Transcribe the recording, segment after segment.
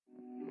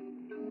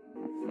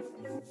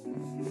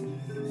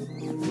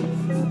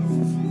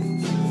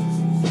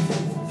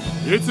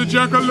It's a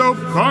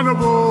Jackalope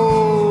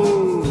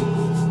Carnival!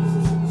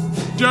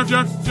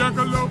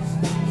 Jackalope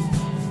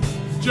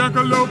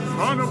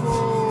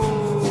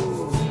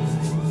Carnival!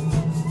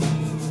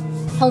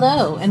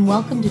 Hello, and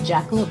welcome to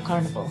Jackalope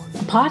Carnival,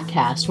 a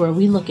podcast where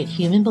we look at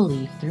human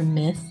belief through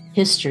myth,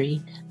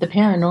 history, the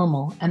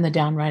paranormal, and the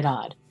downright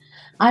odd.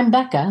 I'm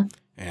Becca.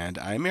 And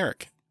I'm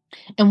Eric.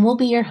 And we'll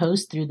be your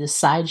host through this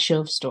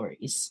sideshow of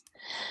stories.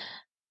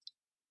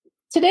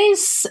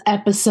 Today's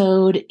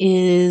episode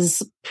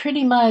is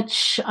pretty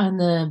much on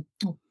the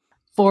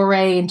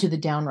foray into the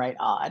downright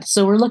odd.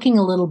 So we're looking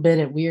a little bit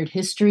at weird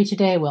history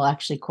today. Well,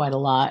 actually quite a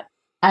lot.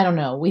 I don't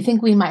know. We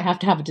think we might have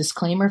to have a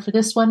disclaimer for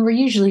this one. We're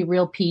usually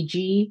real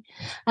PG.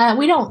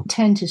 We don't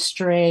intend to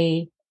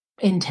stray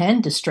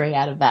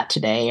out of that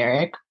today,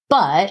 Eric.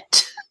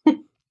 But...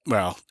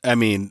 Well, I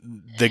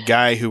mean, the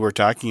guy who we're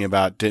talking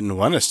about didn't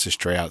want us to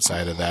stray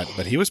outside of that,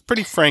 but he was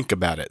pretty frank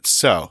about it.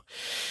 So...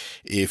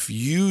 if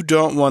you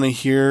don't want to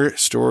hear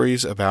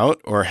stories about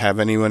or have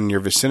anyone in your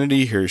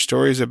vicinity hear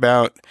stories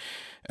about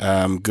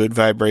good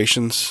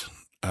vibrations,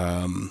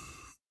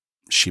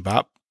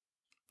 shebop,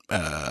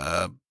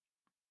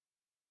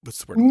 what's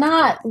the word?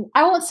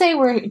 I won't say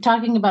we're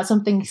talking about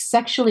something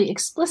sexually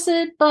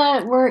explicit,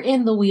 but we're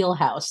in the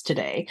wheelhouse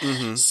today.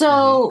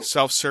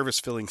 Self-service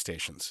filling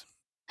stations.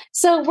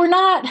 So we're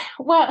not,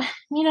 well,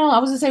 I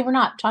was going to say we're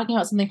not talking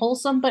about something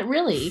wholesome, but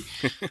really,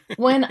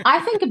 when I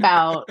think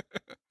about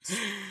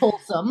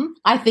wholesome,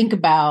 I think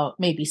about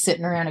maybe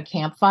sitting around a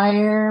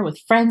campfire with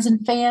friends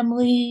and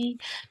family,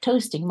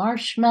 toasting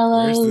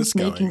marshmallows,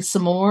 making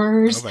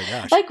s'mores. Oh my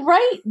gosh.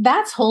 Right?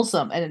 That's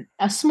wholesome. And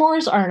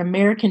s'mores are an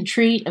American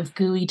treat of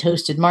gooey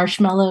toasted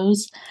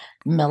marshmallows,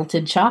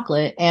 melted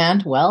chocolate,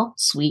 and, well,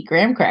 sweet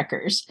graham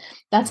crackers.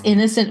 That's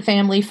innocent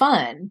family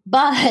fun.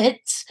 But...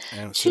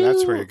 so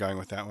that's where you're going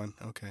with that one?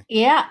 Okay.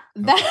 Yeah,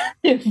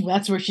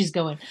 that's where she's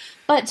going.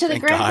 But to the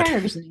graham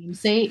crackers'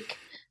 namesake,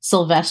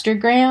 Sylvester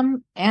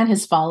Graham and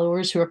his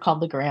followers, who are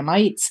called the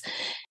Grahamites,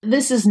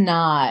 this is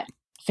not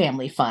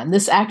family fun.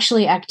 This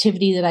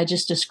activity that I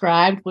just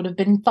described would have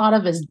been thought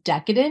of as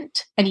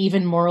decadent and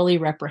even morally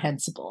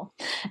reprehensible,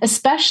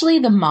 especially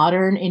the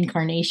modern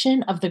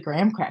incarnation of the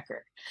graham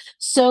cracker.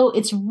 So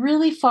it's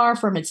really far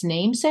from its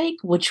namesake,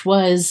 which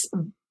was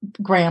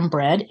graham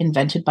bread,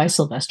 invented by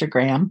Sylvester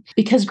Graham,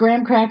 because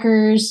graham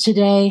crackers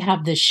today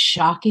have this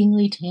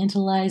shockingly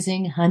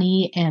tantalizing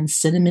honey and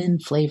cinnamon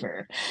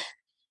flavor.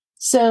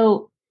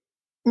 So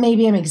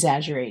maybe I'm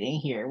exaggerating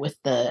here with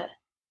the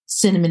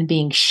cinnamon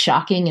being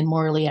shocking and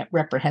morally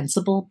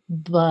reprehensible,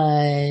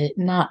 but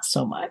not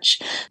so much.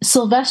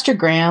 Sylvester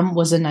Graham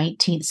was a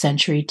 19th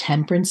century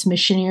temperance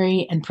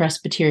missionary and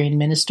Presbyterian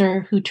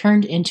minister who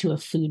turned into a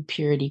food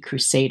purity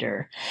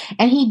crusader.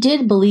 And he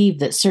did believe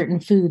that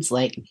certain foods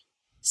like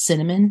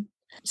cinnamon,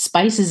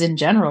 spices in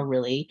general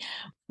really,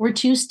 were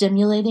too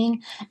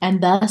stimulating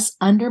and thus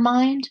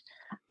undermined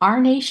our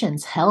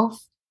nation's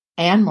health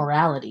and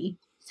morality.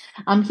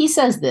 He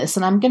says this,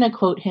 and I'm going to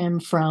quote him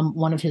from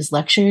one of his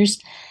lectures.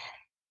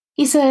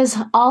 He says,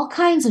 all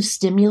kinds of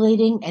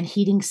stimulating and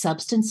heating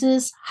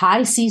substances,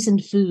 high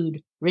seasoned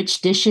food, rich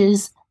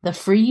dishes, the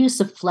free use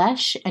of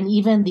flesh, and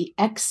even the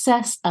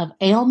excess of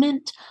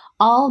ailment,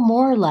 all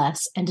more or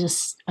less and to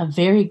a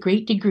very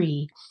great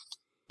degree,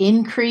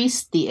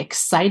 increase the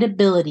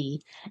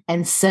excitability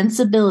and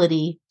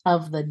sensibility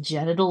of the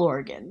genital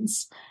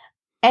organs,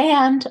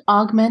 and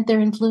augment their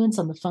influence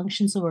on the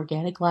functions of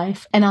organic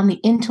life and on the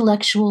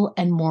intellectual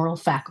and moral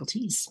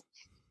faculties.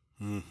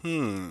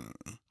 Mm-hmm.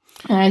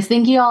 And I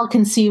think you all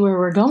can see where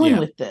we're going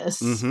with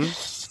this.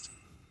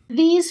 Mm-hmm.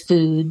 These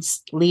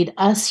foods lead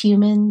us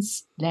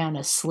humans down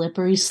a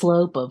slippery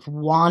slope of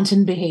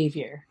wanton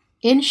behavior.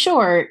 In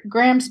short,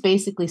 Graham's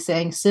basically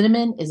saying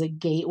cinnamon is a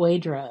gateway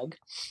drug.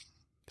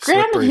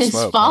 Graham and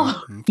his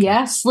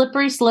followers,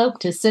 slippery slope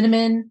to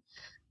cinnamon,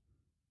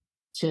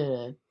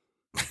 to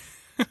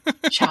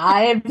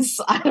chives,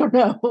 I don't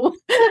know.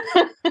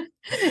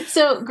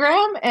 So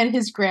Graham and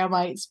his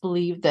Grahamites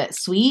believed that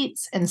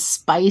sweets and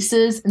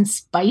spices and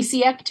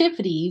spicy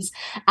activities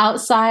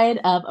outside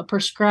of a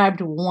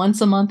prescribed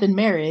once a month in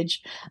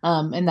marriage,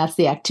 and that's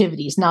the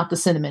activities, not the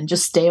cinnamon,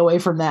 just stay away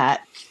from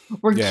that,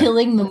 were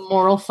killing the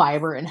moral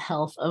fiber and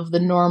health of the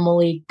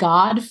normally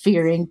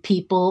God-fearing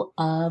people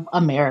of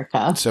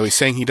America. So he's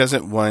saying he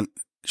doesn't want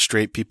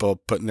straight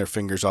people putting their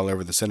fingers all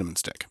over the cinnamon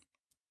stick.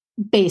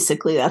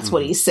 Basically, that's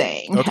what he's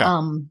saying. Okay.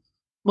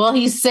 Well,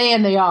 he's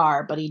saying they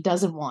are, but he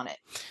doesn't want it.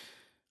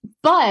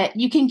 But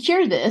you can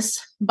cure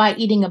this by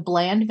eating a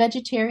bland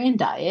vegetarian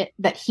diet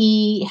that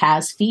he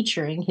has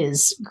featuring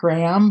his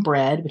graham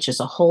bread, which is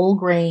a whole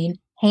grain,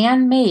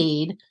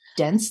 handmade,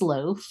 dense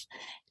loaf.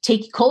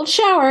 Take cold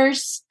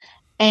showers,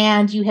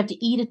 and you have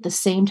to eat at the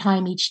same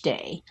time each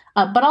day,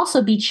 but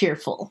also be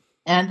cheerful.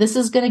 And this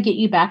is going to get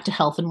you back to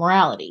health and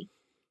morality.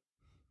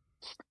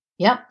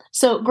 Yep.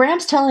 So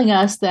Graham's telling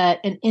us that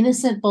an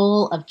innocent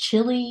bowl of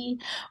chili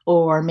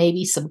or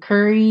maybe some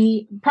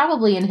curry,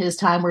 probably in his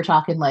time, we're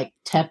talking like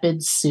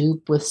tepid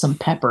soup with some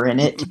pepper in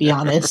it, to be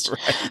honest.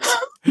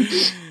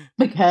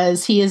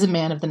 because he is a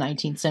man of the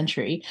 19th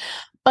century.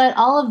 But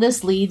all of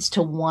this leads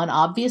to one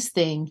obvious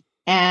thing,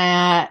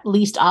 at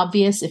least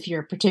obvious if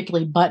you're a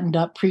particularly buttoned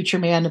up preacher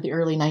man of the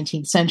early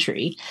 19th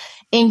century.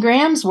 In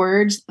Graham's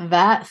words,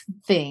 that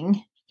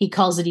thing, he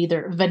calls it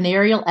either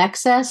venereal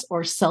excess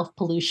or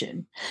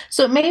self-pollution.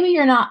 So maybe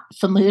you're not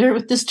familiar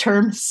with this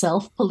term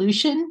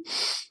self-pollution,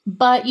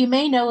 but you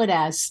may know it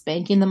as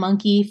spanking the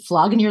monkey,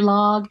 flogging your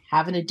log,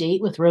 having a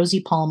date with Rosie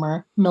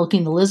Palmer,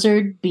 milking the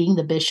lizard, being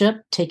the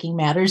bishop, taking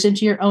matters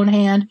into your own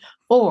hand,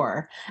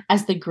 or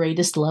as the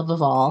greatest love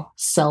of all,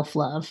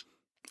 self-love.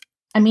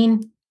 I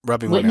mean,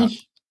 rubbing one out.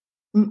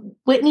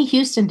 Whitney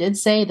Houston did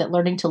say that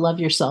learning to love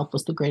yourself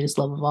was the greatest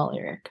love of all,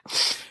 Eric.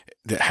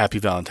 Happy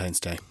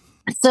Valentine's Day.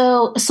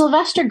 So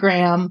Sylvester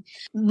Graham,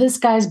 this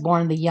guy's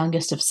born the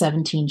youngest of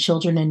 17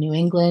 children in New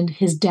England.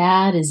 His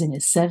dad is in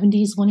his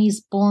 70s when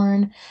he's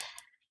born,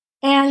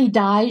 and he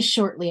dies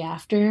shortly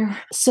after.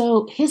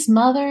 So his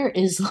mother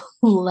is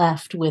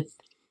left with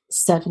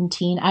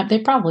 17. They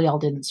probably all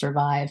didn't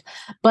survive,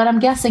 but I'm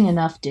guessing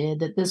enough did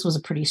that this was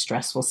a pretty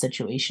stressful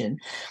situation.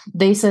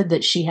 They said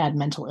that she had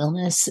mental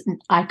illness.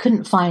 I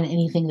couldn't find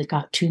anything that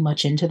got too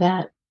much into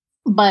that,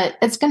 but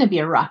it's going to be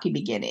a rocky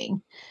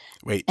beginning.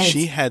 Wait,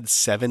 she had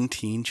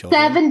 17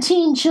 children?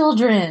 17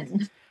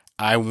 children.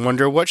 I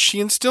wonder what she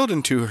instilled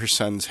into her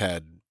son's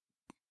head.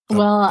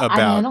 Well,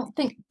 about I don't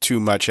think too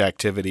much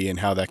activity and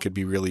how that could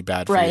be really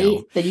bad for you.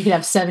 Right, that you could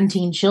have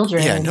 17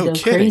 children and no go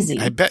kidding. crazy.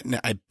 I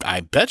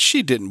bet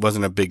she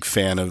wasn't a big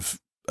fan of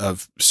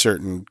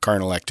certain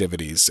carnal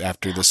activities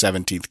after the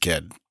 17th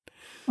kid.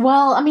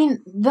 Well, I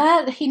mean,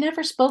 that he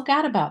never spoke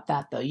out about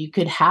that though. You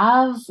could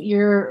have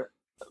your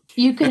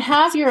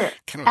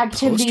kind of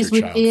activities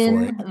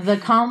within the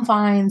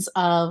confines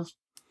of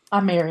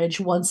a marriage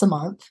once a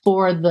month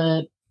for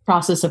the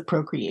process of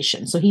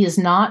procreation. So he is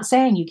not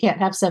saying you can't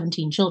have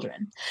 17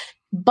 children.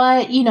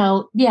 But,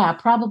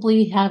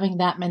 probably having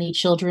that many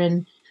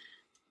children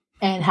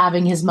and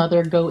having his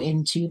mother go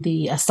into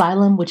the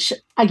asylum, which,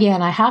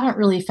 again, I haven't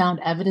really found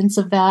evidence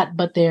of that,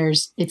 but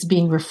it's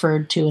being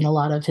referred to in a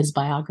lot of his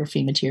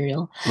biography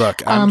material.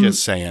 Look, I'm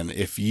just saying,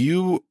 if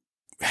you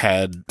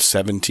had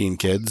 17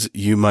 kids,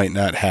 you might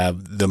not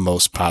have the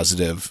most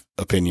positive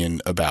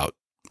opinion about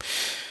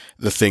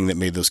the thing that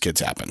made those kids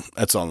happen.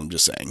 That's all I'm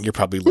just saying. You're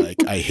probably like,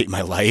 I hate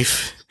my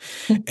life.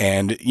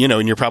 And,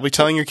 and you're probably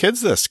telling your kids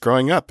this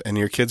growing up, and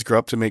your kids grow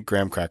up to make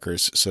graham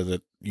crackers so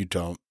that you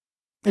don't.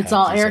 It's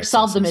all Eric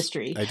solved the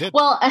mystery. I did.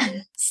 Well,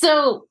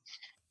 so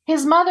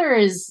his mother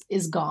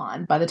is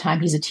gone by the time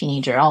he's a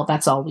teenager.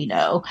 That's all we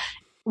know.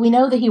 We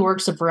know that he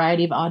works a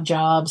variety of odd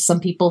jobs.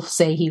 Some people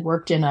say he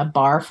worked in a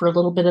bar for a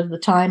little bit of the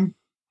time.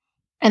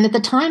 And at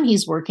the time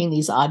he's working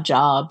these odd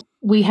jobs,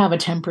 we have a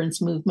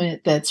temperance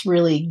movement that's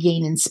really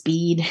gaining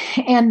speed.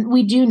 And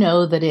we do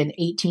know that in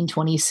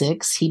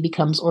 1826, he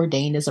becomes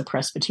ordained as a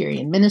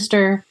Presbyterian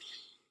minister.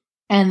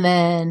 And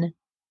then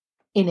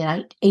in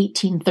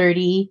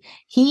 1830,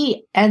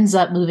 he ends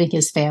up moving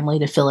his family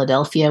to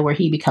Philadelphia, where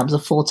he becomes a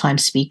full-time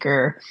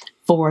speaker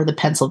for the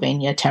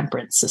Pennsylvania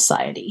Temperance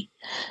Society.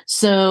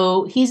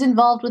 So he's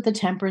involved with the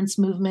temperance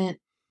movement.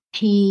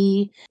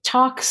 He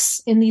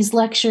talks in these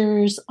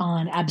lectures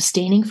on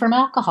abstaining from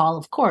alcohol,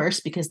 of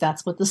course, because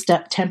that's what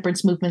the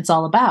temperance movement's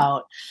all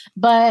about,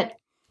 but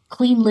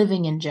clean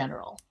living in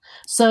general.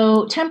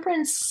 So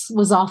temperance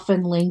was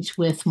often linked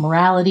with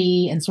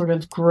morality and sort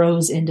of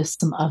grows into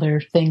some other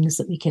things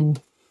that you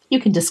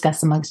can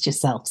discuss amongst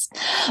yourselves.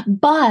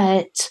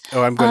 But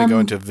I'm going to go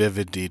into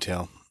vivid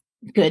detail.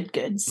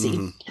 Good.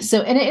 See,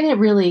 so and it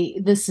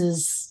really, this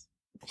is.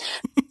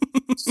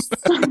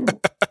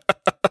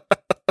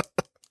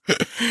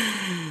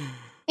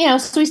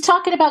 So he's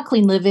talking about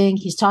clean living.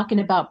 He's talking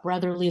about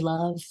brotherly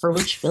love, for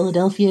which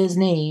Philadelphia is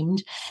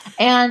named,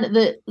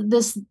 and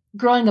this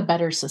growing a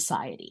better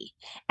society.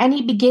 And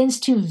he begins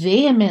to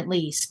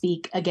vehemently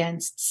speak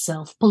against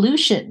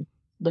self-pollution,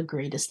 the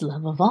greatest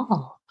love of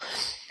all.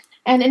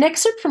 And an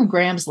excerpt from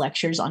Graham's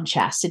lectures on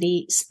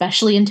chastity,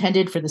 specially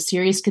intended for the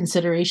serious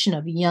consideration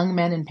of young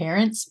men and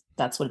parents,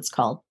 that's what it's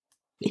called.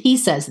 He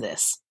says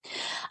this: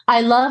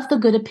 I love the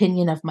good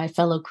opinion of my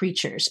fellow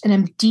creatures and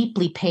am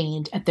deeply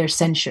pained at their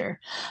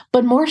censure.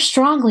 But more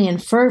strongly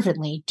and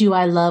fervently do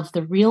I love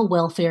the real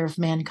welfare of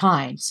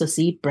mankind. So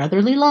see,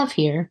 brotherly love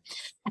here.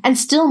 And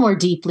still more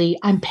deeply,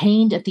 I'm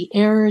pained at the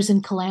errors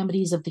and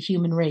calamities of the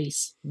human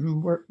race.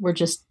 We're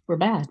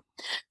bad.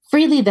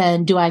 Freely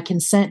then do I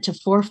consent to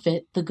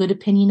forfeit the good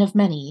opinion of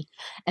many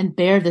and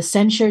bear the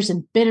censures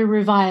and bitter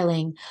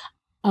reviling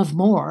of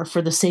more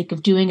for the sake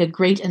of doing a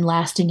great and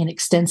lasting and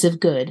extensive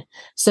good.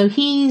 So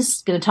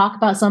he's going to talk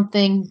about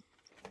something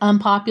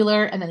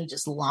unpopular, and then he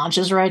just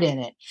launches right in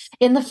it.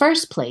 In the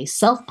first place,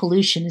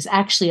 self-pollution is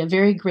actually a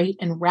very great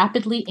and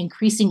rapidly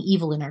increasing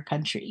evil in our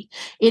country.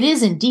 It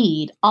is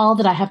indeed all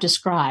that I have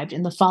described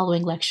in the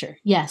following lecture.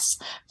 Yes,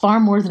 far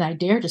more than I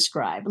dare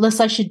describe,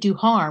 lest I should do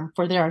harm,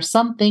 for there are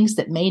some things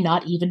that may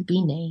not even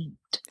be named.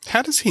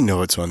 How does he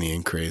know it's on the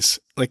increase?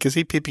 Like, is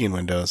he peeping in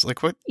windows?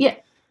 Like, what? Yeah.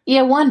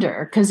 Yeah,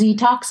 wonder, because he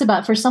talks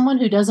about, for someone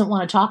who doesn't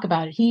want to talk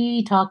about it,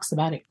 he talks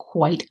about it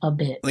quite a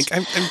bit. Like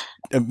I'm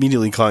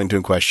immediately calling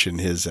to question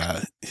his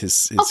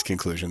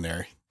conclusion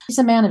there. He's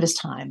a man of his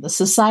time. The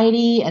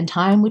society and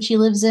time which he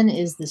lives in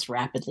is this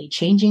rapidly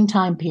changing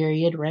time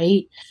period,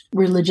 right?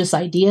 Religious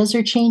ideas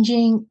are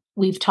changing.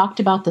 We've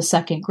talked about the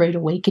Second Great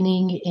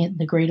Awakening and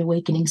the Great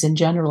Awakenings in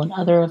general in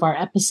other of our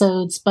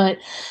episodes, but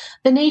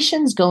the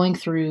nation's going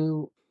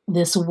through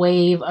this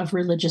wave of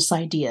religious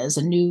ideas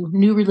and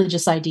new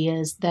religious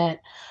ideas that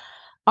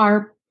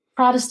are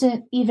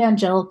Protestant,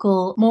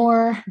 evangelical,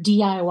 more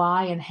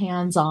DIY and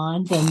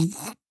hands-on than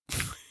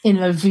in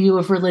a view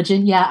of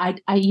religion. Yeah,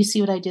 I you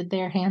see what I did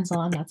there?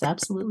 Hands-on. That's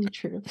absolutely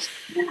true.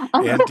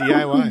 And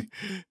DIY.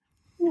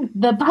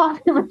 The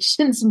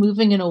population's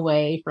moving in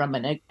away from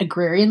an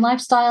agrarian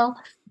lifestyle.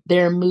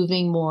 They're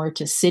moving more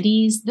to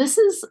cities. This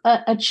is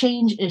a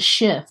change, a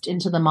shift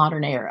into the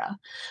modern era.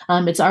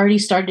 It's already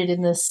started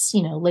in this,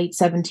 late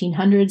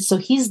 1700s. So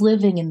he's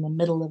living in the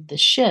middle of the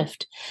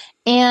shift.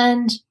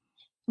 And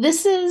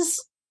this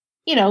is,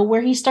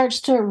 where he starts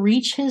to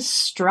reach his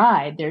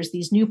stride. There's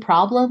these new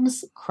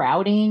problems,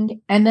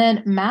 crowding, and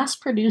then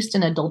mass-produced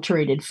and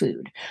adulterated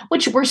food,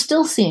 which we're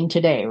still seeing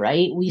today,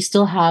 right? We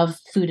still have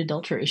food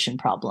adulteration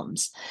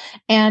problems,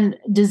 and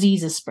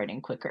disease is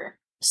spreading quicker.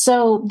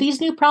 So these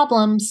new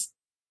problems,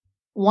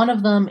 one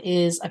of them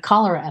is a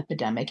cholera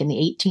epidemic in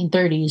the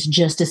 1830s,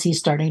 just as he's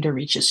starting to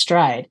reach his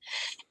stride.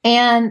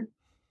 And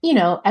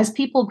as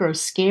people grow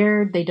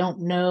scared, they don't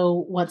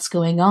know what's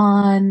going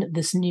on,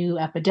 this new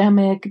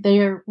epidemic,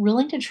 they're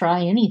willing to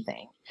try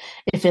anything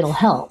if it'll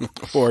help.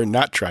 Or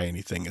not try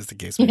anything, as the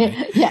case may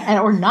be.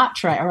 Yeah, or not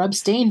try, or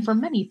abstain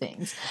from many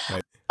things.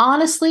 Right.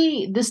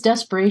 Honestly, this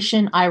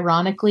desperation,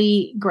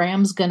 ironically,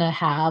 Graham's going to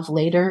have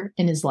later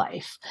in his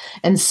life.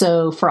 And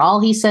so for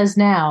all he says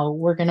now,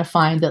 we're going to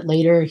find that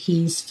later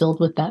he's filled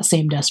with that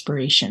same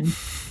desperation.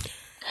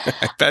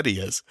 I bet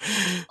he is.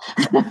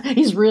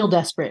 He's real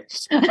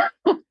desperate.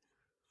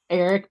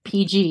 Eric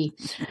PG.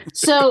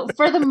 So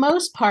for the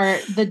most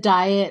part, the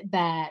diet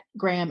that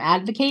Graham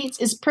advocates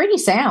is pretty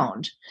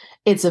sound.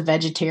 It's a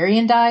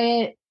vegetarian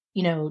diet.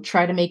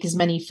 Try to make as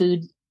many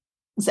foods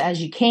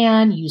as you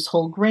can, use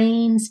whole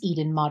grains, eat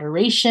in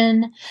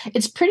moderation.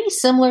 It's pretty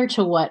similar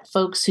to what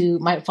folks who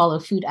might follow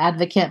food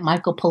advocate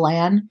Michael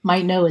Pollan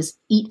might know as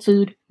eat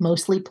food,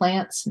 mostly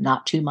plants,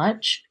 not too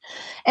much.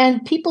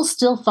 And people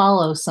still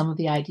follow some of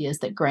the ideas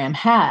that Graham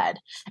had.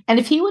 And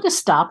if he would have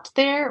stopped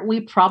there, we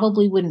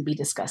probably wouldn't be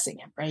discussing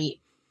it, right?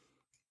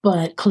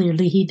 But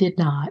clearly he did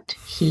not.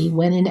 He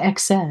went in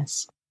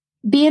excess.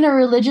 Being a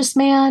religious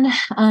man,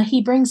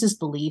 he brings his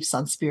beliefs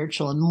on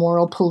spiritual and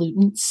moral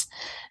pollutants.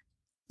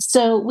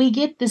 So we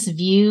get this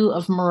view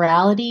of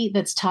morality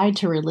that's tied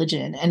to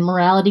religion and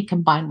morality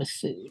combined with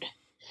food.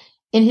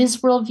 In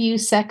his worldview,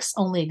 sex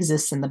only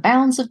exists in the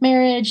bounds of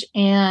marriage,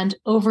 and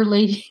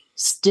overly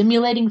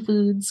stimulating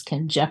foods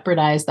can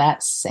jeopardize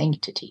that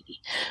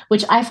sanctity,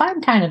 which I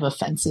find kind of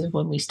offensive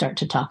when we start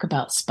to talk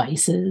about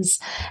spices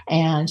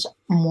and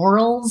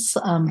morals,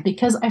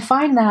 because I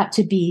find that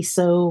to be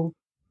so,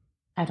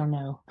 I don't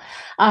know.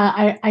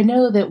 I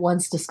know that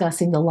once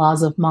discussing the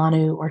laws of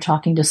Manu or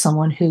talking to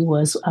someone who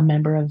was a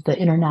member of the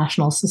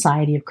International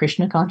Society of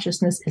Krishna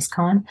Consciousness,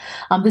 ISKCON,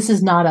 this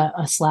is not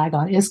a slag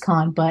on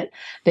ISKCON, but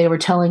they were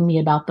telling me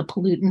about the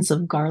pollutants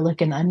of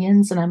garlic and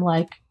onions. And I'm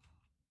like,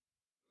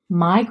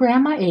 my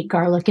grandma ate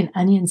garlic and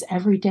onions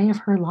every day of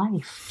her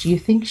life. Do you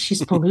think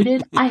she's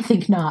polluted? I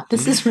think not.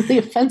 This is really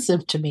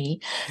offensive to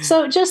me.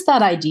 So just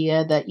that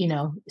idea that,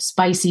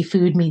 spicy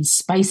food means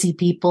spicy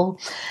people,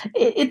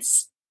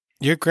 it's...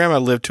 Your grandma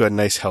lived to a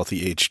nice,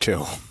 healthy age,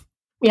 too.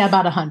 Yeah,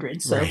 about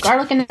 100. So right.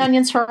 Garlic and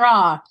onions,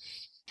 hurrah.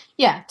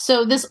 Yeah,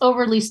 so this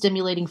overly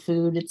stimulating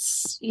food,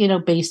 it's,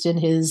 based in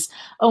his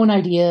own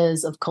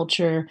ideas of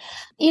culture.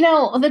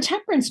 The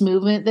temperance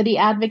movement that he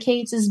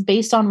advocates is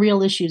based on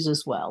real issues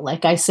as well.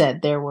 Like I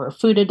said, there were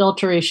food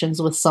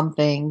adulterations with some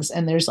things,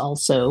 and there's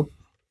also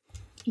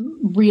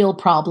real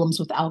problems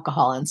with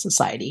alcohol in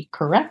society,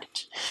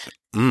 correct?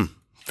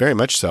 Very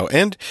much so.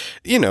 And,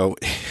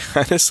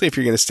 honestly, if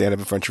you're going to stand up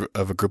in front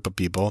of a group of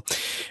people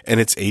and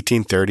it's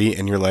 1830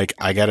 and you're like,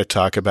 I got to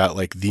talk about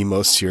like the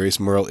most serious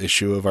moral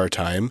issue of our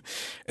time,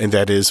 and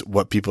that is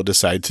what people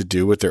decide to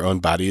do with their own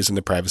bodies in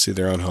the privacy of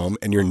their own home.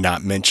 And you're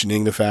not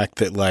mentioning the fact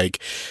that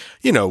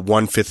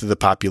 1/5 of the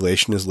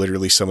population is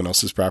literally someone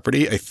else's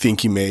property. I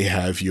think you may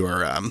have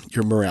your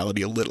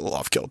morality a little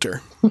off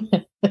kilter.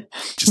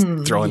 Just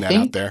throwing that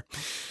out there.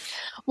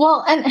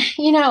 Well, and,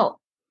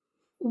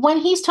 when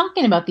he's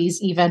talking about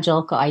these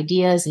evangelical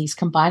ideas, he's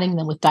combining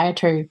them with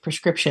dietary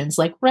prescriptions,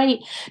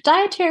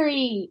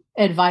 dietary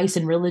advice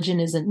in religion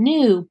isn't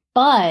new,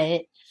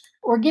 but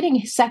we're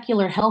getting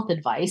secular health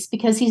advice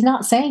because he's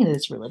not saying that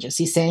it's religious.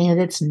 He's saying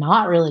that it's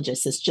not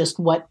religious. It's just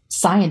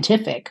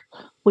scientific,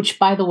 which,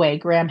 by the way,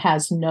 Graham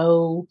has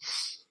no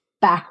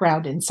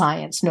background in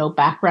science, no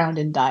background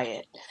in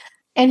diet.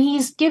 And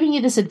he's giving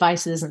you this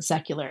advice that isn't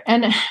secular.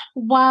 And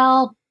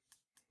while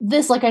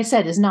this, like I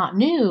said, is not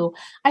new,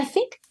 I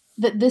think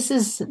that this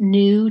is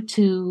new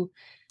to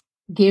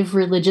give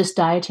religious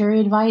dietary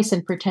advice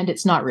and pretend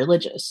it's not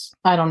religious.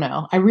 I don't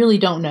know. I really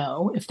don't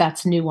know if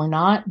that's new or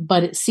not,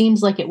 but it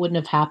seems like it wouldn't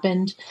have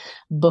happened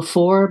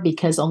before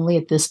because only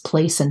at this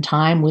place and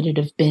time would it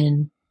have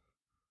been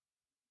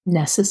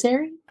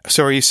necessary.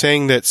 So are you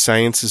saying that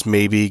science is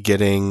maybe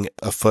getting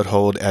a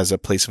foothold as a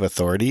place of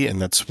authority,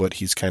 and that's what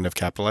he's kind of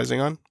capitalizing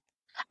on?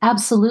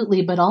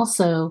 Absolutely, but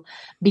also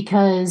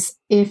because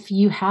if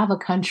you have a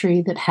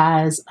country that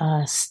has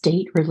a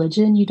state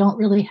religion, you don't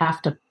really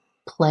have to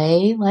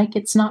play like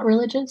it's not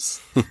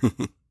religious.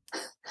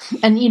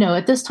 And,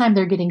 at this time,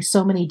 they're getting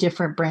so many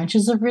different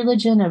branches of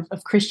religion,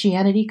 of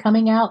Christianity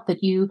coming out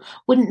that you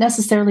wouldn't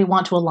necessarily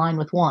want to align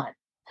with one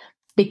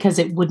because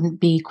it wouldn't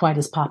be quite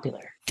as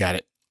popular. Got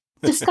it.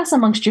 Discuss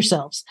amongst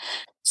yourselves.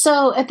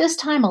 So at this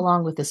time,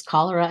 along with this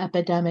cholera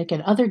epidemic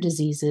and other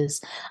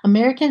diseases,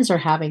 Americans are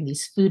having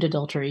these food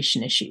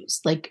adulteration issues.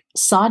 Like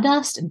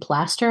sawdust and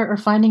plaster are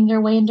finding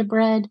their way into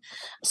bread.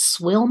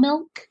 Swill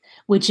milk,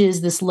 which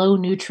is this low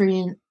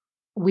nutrient,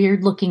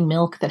 weird looking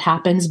milk that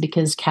happens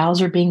because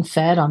cows are being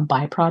fed on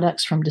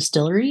byproducts from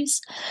distilleries.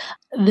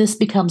 This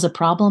becomes a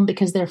problem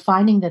because they're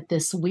finding that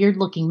this weird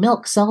looking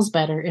milk sells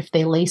better if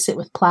they lace it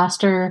with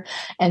plaster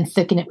and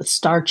thicken it with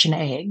starch and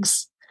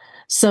eggs.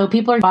 So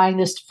people are buying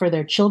this for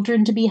their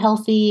children to be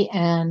healthy,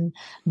 and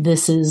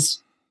this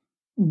is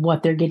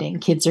what they're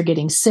getting. Kids are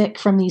getting sick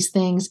from these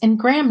things, and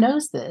Graham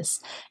knows this,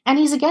 and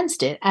he's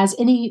against it, as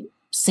any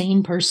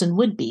sane person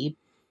would be.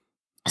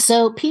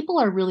 So people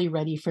are really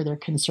ready for their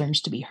concerns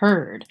to be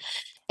heard,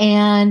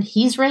 and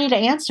he's ready to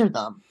answer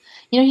them.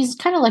 He's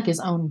kind of like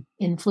his own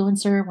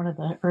influencer, one of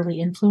the early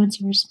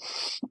influencers,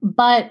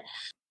 but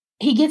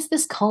he gets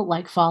this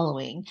cult-like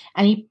following,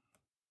 and he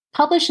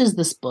publishes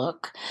this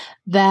book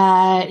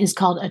that is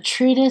called A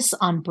Treatise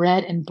on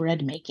Bread and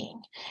Bread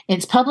Making.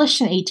 It's published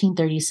in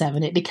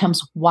 1837. It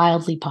becomes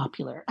wildly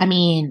popular. I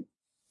mean,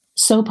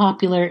 so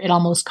popular, it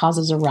almost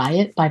causes a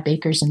riot by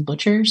bakers and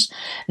butchers.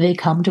 They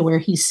come to where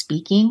he's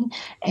speaking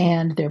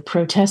and they're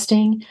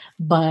protesting,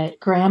 but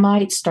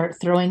Grahamites start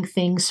throwing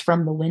things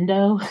from the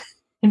window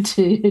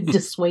to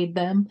dissuade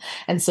them.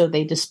 And so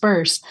they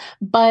disperse.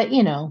 But,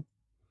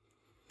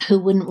 who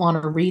wouldn't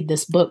want to read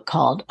this book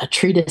called A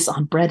Treatise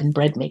on Bread and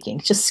Bread Making?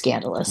 It's just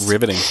scandalous.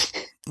 Riveting.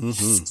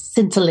 Mm-hmm.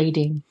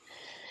 Scintillating.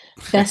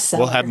 Bestseller.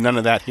 We'll have none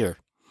of that here.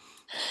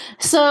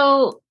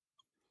 So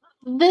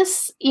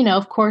this,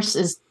 of course,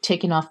 is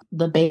taking off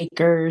the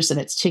bakers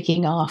and it's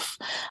ticking off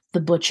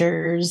the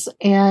butchers.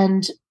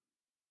 And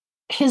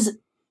his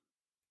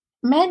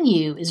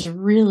menu is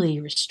really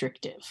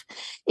restrictive.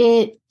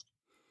 It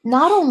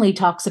not only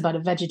talks about a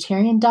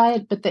vegetarian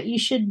diet, but that you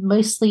should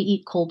mostly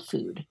eat cold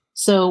food.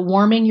 So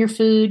warming your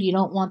food, you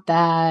don't want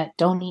that.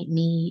 Don't eat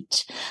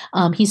meat.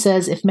 He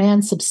says if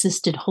man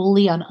subsisted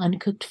wholly on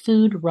uncooked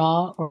food,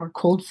 raw or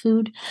cold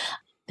food,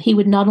 he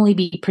would not only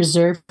be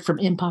preserved from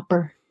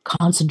improper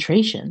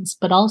concentrations,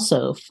 but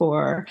also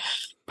for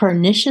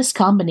pernicious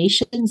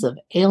combinations of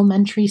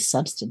alimentary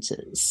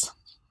substances.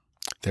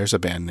 There's a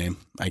band name,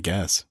 I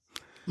guess.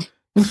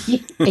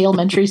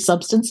 Alimentary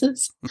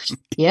substances?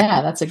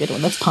 Yeah, that's a good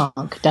one. That's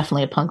punk.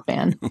 Definitely a punk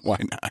band. Why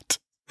not?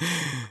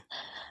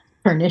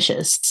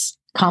 Pernicious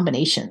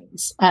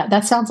combinations.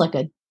 That sounds like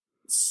a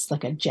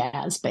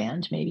jazz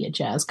band, maybe a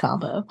jazz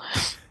combo,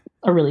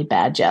 a really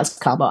bad jazz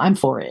combo. I'm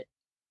for it.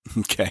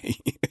 Okay.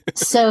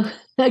 So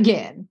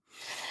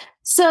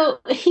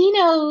he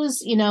knows,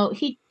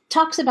 he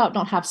talks about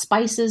don't have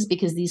spices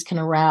because these can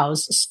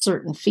arouse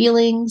certain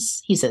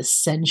feelings. He says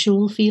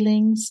sensual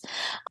feelings.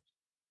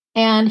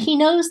 And he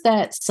knows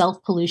that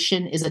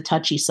self-pollution is a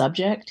touchy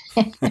subject.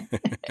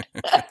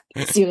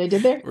 See what I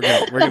did there?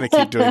 We're gonna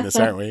keep doing this,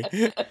 aren't we?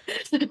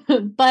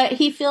 But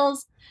he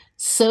feels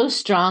so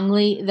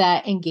strongly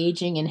that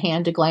engaging in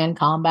hand-to-gland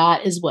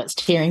combat is what's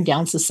tearing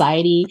down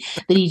society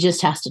that he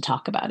just has to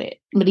talk about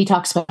it. But he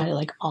talks about it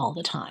like all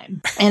the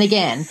time. And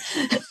again,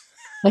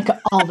 like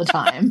all the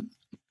time.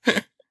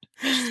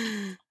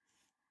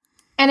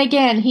 And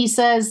again, he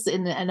says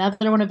in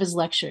another one of his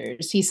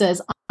lectures, he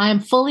says, I am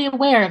fully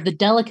aware of the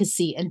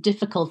delicacy and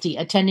difficulty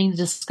attending the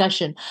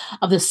discussion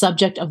of the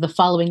subject of the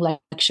following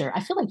lecture.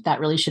 I feel like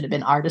that really should have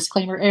been our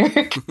disclaimer,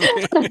 Eric.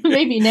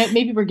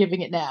 Maybe we're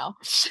giving it now.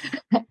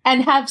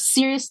 And have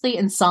seriously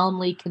and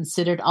solemnly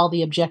considered all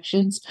the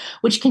objections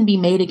which can be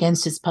made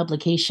against its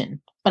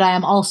publication. But I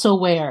am also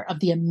aware of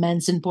the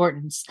immense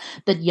importance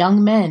that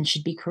young men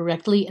should be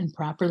correctly and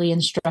properly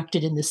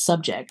instructed in this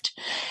subject.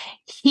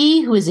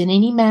 He who is in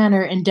any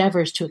manner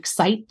endeavors to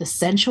excite the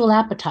sensual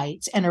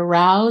appetites and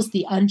arouse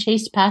the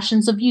unchaste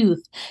passions of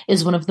youth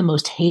is one of the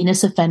most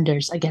heinous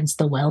offenders against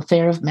the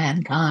welfare of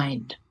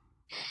mankind.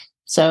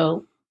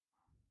 So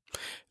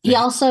he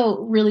also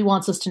really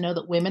wants us to know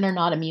that women are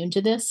not immune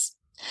to this.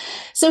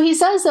 So he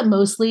says that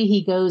mostly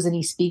he goes and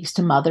he speaks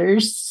to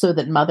mothers so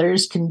that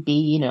mothers can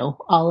be,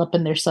 all up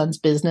in their son's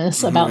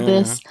business about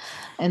this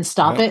and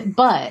stop it.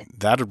 But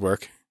that'd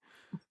work.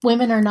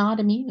 Women are not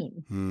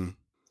immune.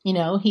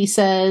 He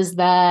says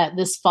that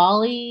this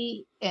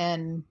folly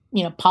and,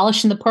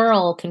 polishing the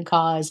pearl can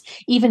cause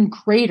even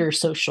greater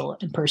social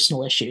and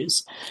personal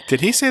issues. Did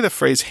he say the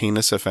phrase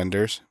heinous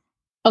offenders?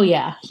 Oh,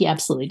 yeah, he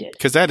absolutely did.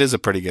 Because that is a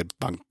pretty good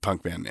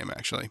punk band name,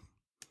 actually.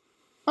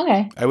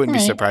 Okay. I wouldn't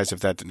be surprised if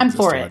that didn't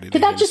exist. I'm for it.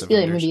 Could that just be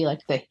maybe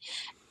like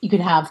you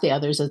could have the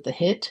others as the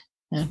hit?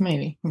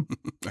 Maybe.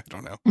 I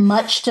don't know.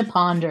 Much to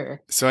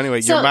ponder. So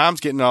anyway, your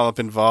mom's getting all up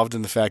involved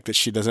in the fact that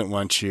she doesn't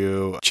want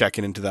you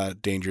checking into the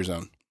danger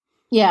zone.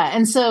 Yeah,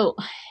 and so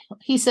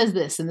he says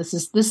this, and this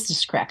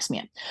just cracks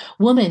me up.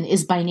 Woman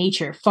is by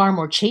nature far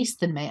more chaste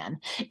than man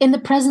in the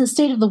present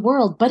state of the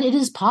world, but it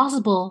is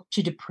possible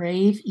to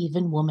deprave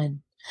even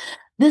woman.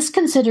 This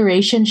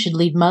consideration should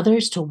lead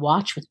mothers to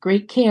watch with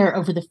great care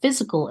over the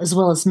physical as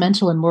well as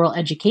mental and moral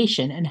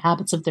education and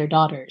habits of their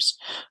daughters.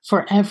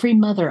 For every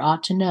mother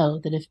ought to know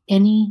that if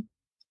any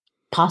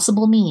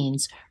possible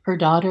means her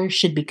daughter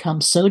should become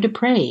so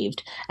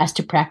depraved as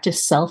to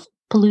practice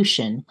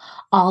self-pollution,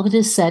 all that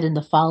is said in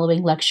the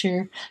following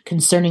lecture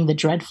concerning the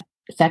dreadful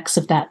effects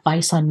of that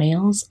vice on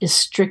males is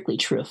strictly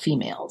true of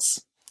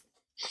females.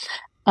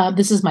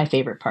 This is my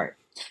favorite part.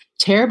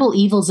 Terrible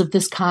evils of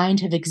this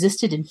kind have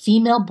existed in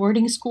female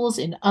boarding schools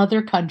in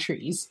other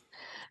countries.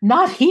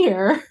 Not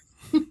here.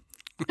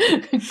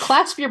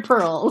 Clasp your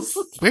pearls.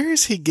 Where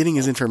is he getting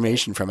his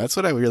information from? That's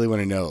what I really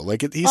want to know.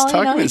 Like, he's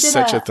talking with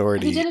such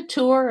authority. He did a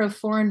tour of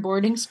foreign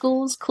boarding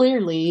schools,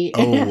 clearly.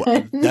 Oh,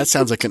 that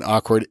sounds like an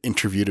awkward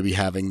interview to be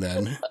having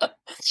then,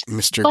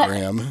 Mr.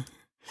 Graham.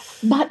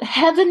 But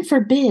heaven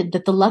forbid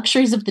that the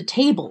luxuries of the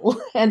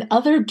table and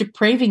other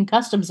depraving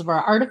customs of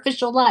our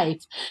artificial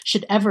life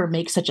should ever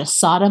make such a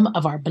Sodom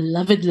of our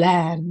beloved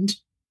land.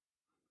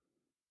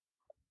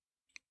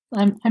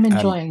 I'm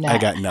enjoying that. I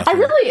got nothing. I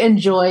really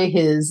enjoy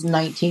his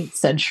 19th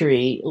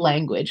century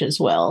language as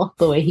well.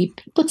 The way he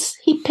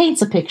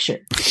paints a picture.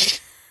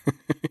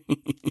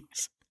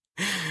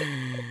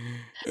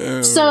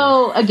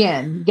 So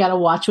again, you got to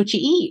watch what you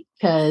eat,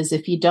 because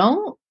if you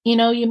don't,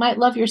 you might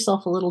love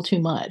yourself a little too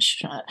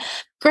much.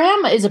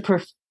 Graham is a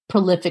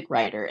prolific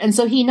writer. And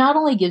so he not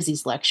only gives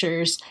these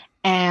lectures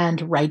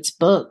and writes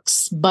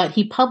books, but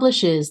he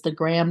publishes the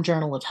Graham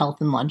Journal of Health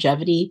and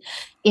Longevity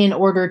in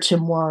order to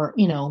more,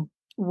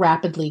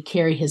 rapidly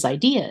carry his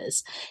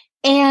ideas.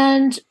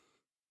 And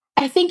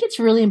I think it's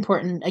really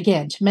important,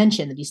 again, to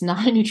mention that he's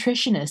not a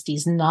nutritionist.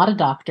 He's not a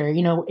doctor.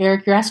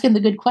 Eric, you're asking the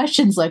good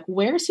questions, like,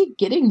 where's he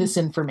getting this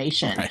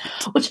information? Right.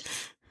 Which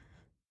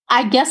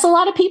I guess a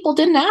lot of people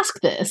didn't ask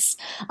this.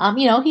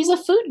 He's a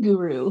food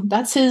guru.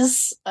 That's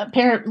his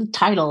apparent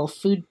title,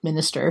 food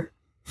minister.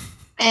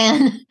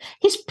 And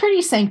he's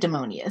pretty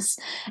sanctimonious.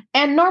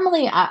 And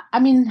normally,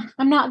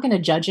 I'm not going to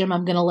judge him.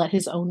 I'm going to let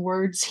his own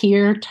words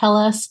here tell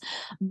us.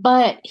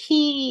 But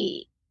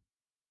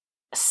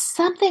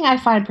something I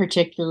find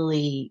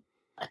particularly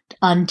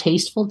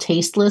untasteful,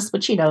 tasteless,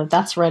 which,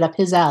 that's right up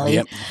his alley.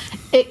 Yep.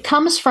 It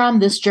comes from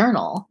this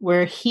journal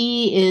where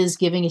he is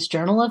giving his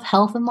Journal of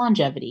Health and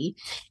Longevity.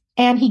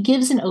 And he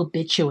gives an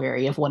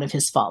obituary of one of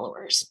his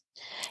followers.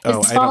 I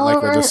don't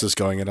like where this is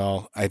going at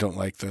all. I don't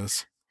like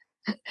this.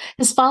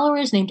 His follower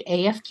is named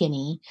A.F.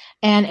 Kinney,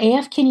 and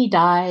A.F. Kinney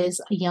dies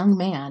a young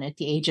man at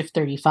the age of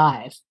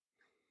 35.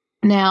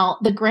 Now,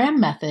 the Graham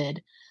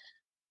method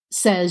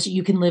says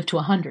you can live to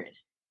 100.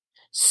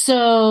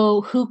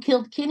 So who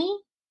killed Kinney?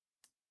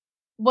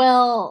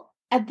 Well,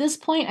 at this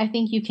point, I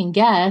think you can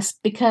guess,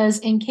 because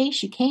in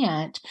case you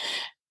can't,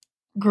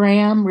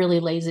 Graham really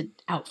lays it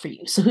out for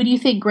you. So who do you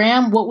think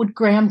what would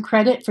Graham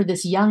credit for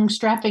this young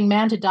strapping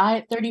man to die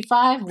at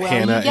 35? Well,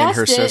 Hannah and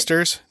her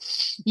sisters.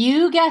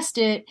 You guessed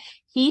it.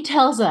 He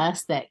tells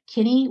us that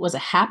Kinney was a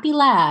happy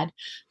lad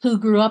who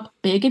grew up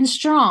big and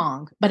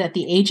strong, but at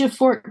the age of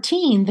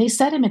 14, they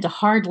set him into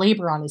hard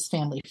labor on his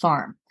family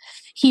farm.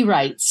 He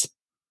writes,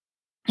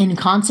 in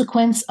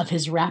consequence of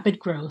his rapid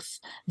growth,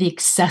 the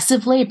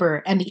excessive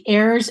labor and the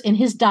errors in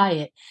his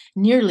diet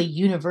nearly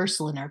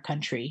universal in our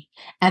country,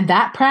 and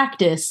that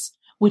practice,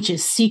 which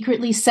is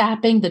secretly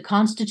sapping the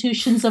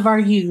constitutions of our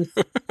youth.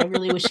 I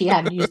really wish he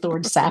hadn't used the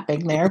word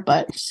sapping there,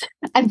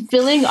 and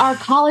filling our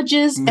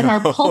colleges and our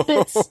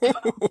pulpits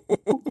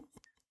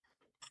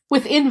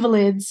with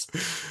invalids,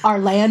 our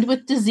land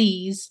with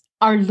disease,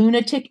 our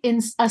lunatic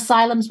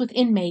asylums with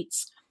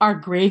inmates, our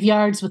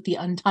graveyards with the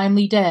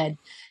untimely dead.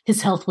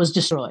 His health was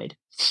destroyed.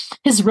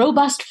 His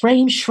robust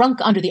frame shrunk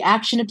under the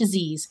action of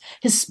disease.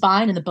 His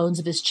spine and the bones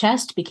of his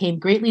chest became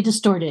greatly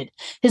distorted.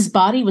 His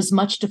body was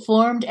much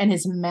deformed, and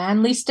his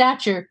manly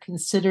stature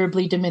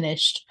considerably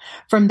diminished.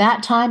 From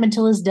that time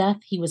until his death,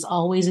 he was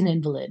always an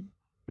invalid.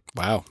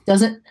 Wow.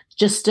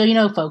 Just so you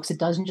know, folks, it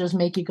doesn't just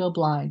make you go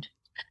blind.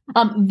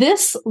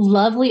 This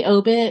lovely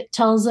obit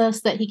tells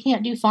us that he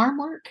can't do farm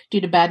work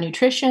due to bad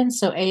nutrition.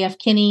 So A.F.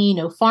 Kinney,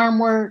 no farm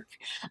work.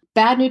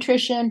 Bad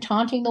nutrition,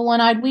 taunting the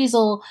one-eyed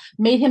weasel,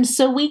 made him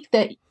so weak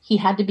that he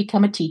had to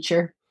become a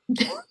teacher.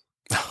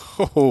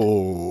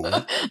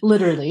 Oh.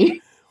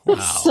 Literally. Wow.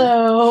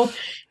 So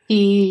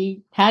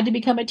he had to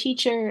become a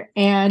teacher,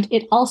 and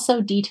it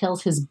also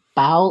details his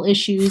bowel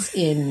issues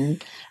in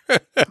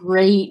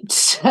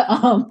great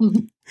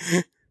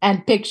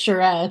and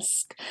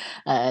picturesque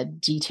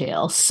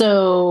detail.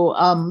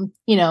 So,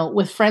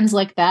 with friends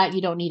like that,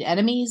 you don't need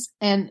enemies.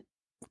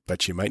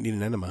 But you might need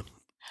an enema.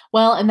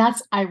 Well, and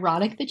that's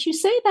ironic that you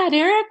say that,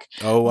 Eric.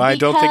 Oh, I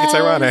don't think it's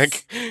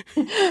ironic.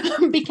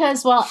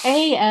 Because while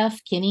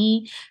A.F.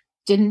 Kinney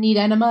didn't need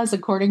enemas,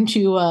 according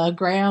to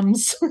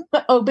Graham's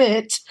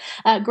obit,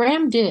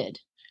 Graham did.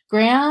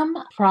 Graham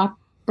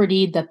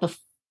propertied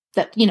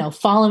that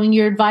following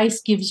your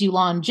advice gives you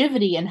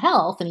longevity and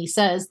health. And he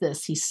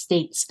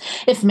states,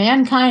 if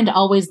mankind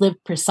always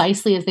lived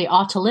precisely as they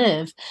ought to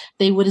live,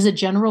 they would, as a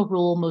general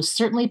rule, most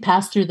certainly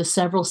pass through the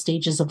several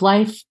stages of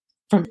life,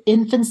 from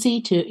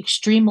infancy to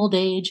extreme old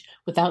age,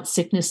 without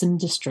sickness and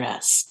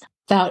distress,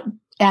 without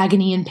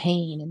agony and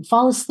pain, and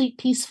fall asleep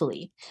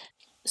peacefully.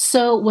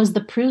 So was the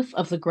proof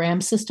of the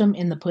Graham system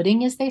in the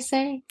pudding, as they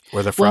say?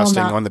 Or the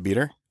frosting on the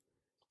beater?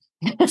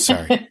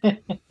 Sorry.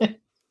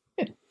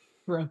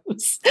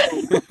 Gross.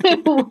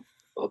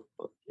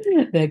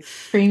 The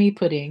creamy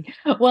pudding.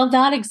 Well,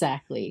 not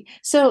exactly.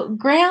 So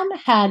Graham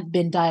had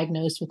been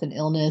diagnosed with an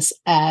illness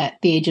at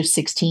the age of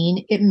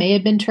 16. It may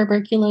have been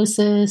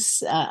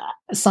tuberculosis.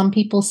 Some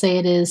people say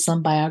it is.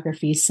 Some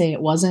biographies say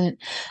it wasn't.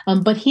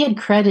 But he had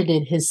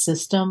credited his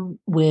system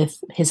with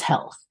his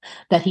health,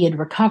 that he had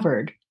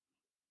recovered.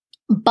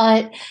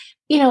 But,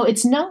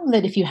 it's known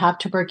that if you have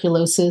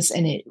tuberculosis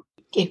and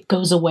it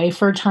goes away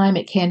for a time,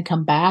 it can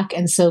come back.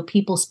 And so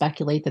people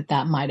speculate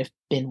that might have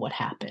been what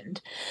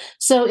happened.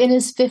 So in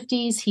his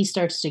 50s, he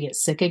starts to get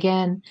sick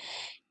again.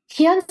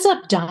 He ends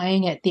up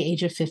dying at the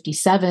age of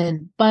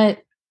 57, but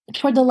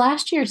toward the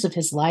last years of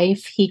his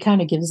life, he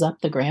kind of gives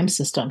up the Graham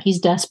system. He's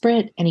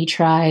desperate and he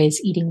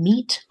tries eating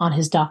meat on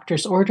his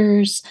doctor's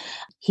orders.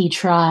 He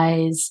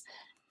tries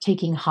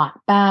taking hot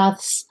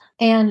baths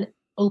and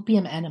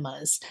opium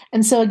enemas.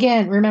 And so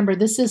again, remember,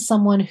 this is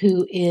someone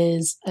who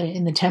is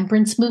in the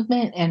temperance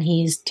movement and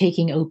he's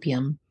taking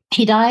opium.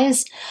 He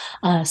dies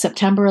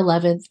September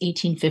 11th,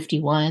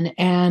 1851.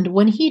 And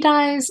when he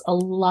dies, a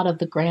lot of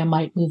the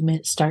Grahamite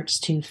movement starts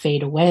to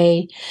fade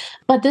away.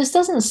 But this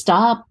doesn't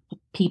stop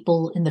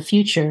people in the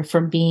future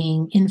from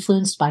being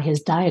influenced by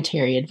his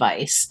dietary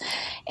advice.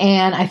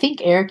 And I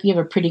think, Eric, you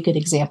have a pretty good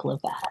example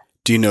of that.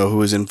 Do you know who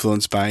was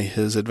influenced by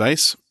his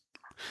advice?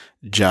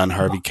 John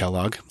Harvey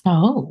Kellogg.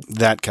 Oh.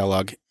 That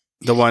Kellogg.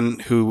 The one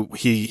who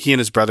he and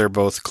his brother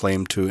both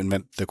claimed to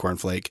invent the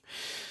cornflake.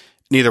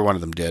 Neither one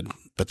of them did,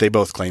 but they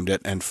both claimed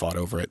it and fought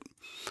over it.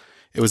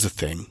 It was a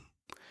thing.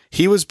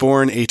 He was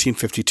born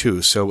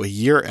 1852, so a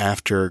year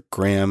after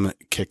Graham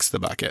kicks the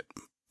bucket.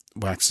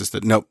 Kicks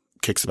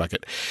the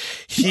bucket.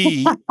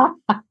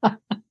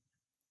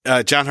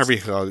 John Harvey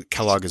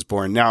Kellogg is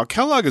born. Now,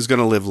 Kellogg is going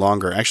to live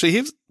longer. Actually,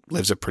 he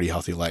lives a pretty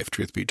healthy life,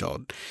 truth be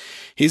told.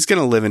 He's going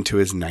to live into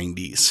his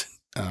 90s,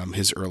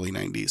 his early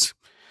 90s.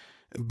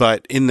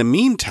 But in the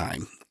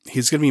meantime,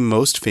 he's going to be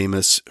most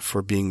famous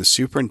for being the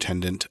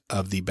superintendent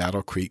of the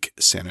Battle Creek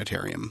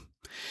Sanitarium.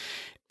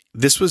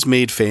 This was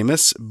made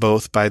famous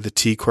both by the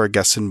T.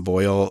 Corgesson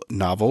Boyle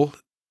novel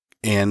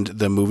and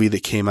the movie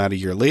that came out a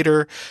year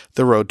later,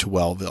 The Road to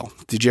Wellville.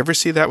 Did you ever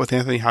see that with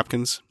Anthony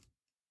Hopkins?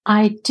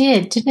 I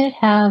did. Didn't it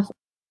have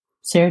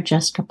Sarah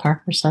Jessica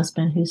Parker's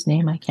husband, whose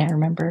name I can't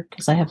remember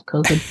because I have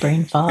COVID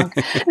brain fog?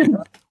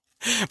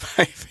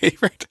 My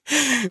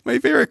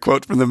favorite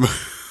quote from the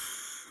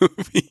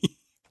movie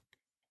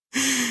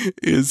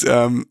is,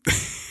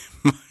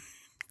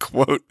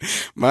 quote,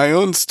 "My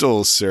own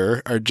stools,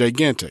 sir, are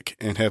gigantic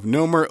and have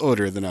no more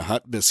odor than a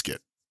hot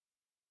biscuit."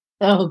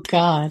 Oh,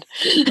 God.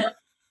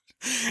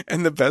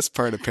 And the best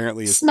part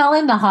apparently is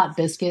smelling the hot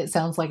biscuit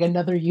sounds like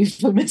another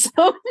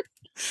euphemism.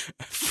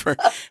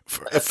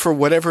 For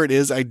whatever it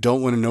is, I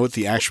don't want to know what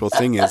the actual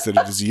thing is that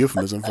it is a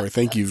euphemism for.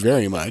 Thank you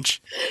very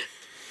much.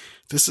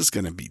 This is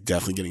going to be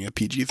definitely getting a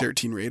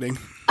PG-13 rating.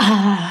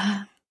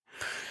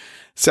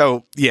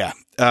 So, yeah.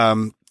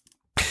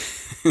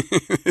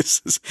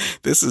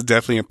 This is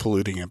definitely a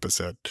polluting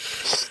episode.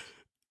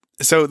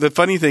 So the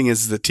funny thing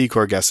is that T.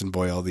 Corgesson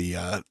Boyle,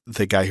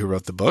 the guy who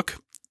wrote the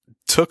book,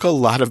 took a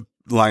lot of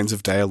lines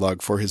of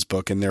dialogue for his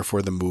book and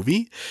therefore the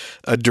movie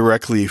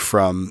directly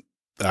from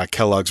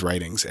Kellogg's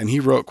writings, and he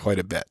wrote quite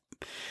a bit.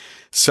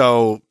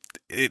 So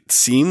it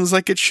seems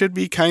like it should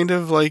be kind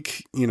of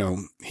like,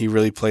 he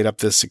really played up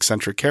this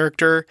eccentric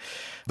character,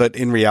 but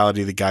in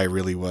reality, the guy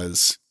really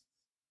was.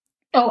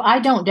 Oh, I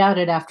don't doubt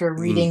it after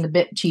reading the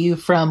bit to you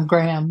from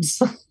Graham's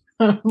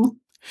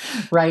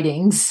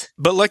writings.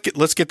 But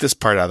let's get this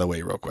part out of the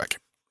way real quick,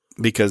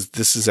 because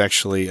this is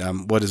actually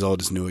what is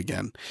old is new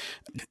again.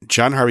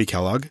 John Harvey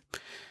Kellogg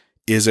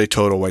is a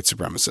total white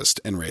supremacist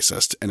and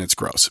racist, and it's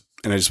gross.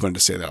 And I just wanted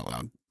to say that out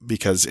loud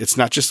because it's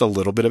not just a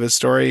little bit of his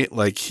story.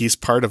 Like, he's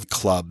part of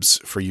clubs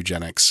for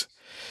eugenics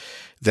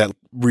that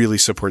really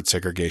support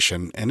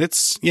segregation. And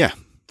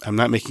I'm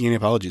not making any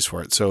apologies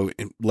for it. So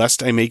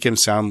lest I make him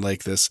sound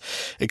like this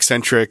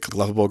eccentric,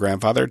 lovable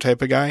grandfather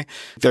type of guy,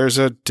 there's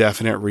a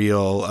definite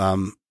real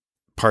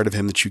part of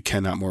him that you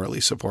cannot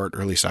morally support,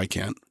 or at least I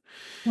can't.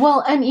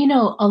 Well, and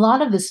a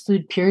lot of this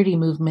food purity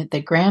movement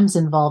that Graham's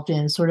involved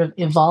in sort of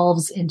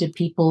evolves into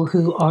people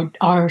who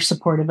are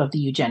supportive of the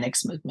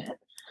eugenics movement.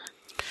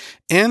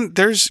 And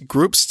there's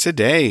groups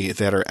today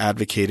that are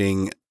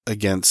advocating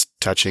against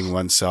touching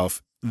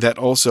oneself that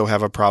also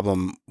have a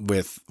problem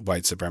with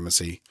white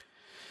supremacy.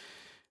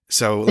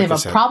 So they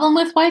have a problem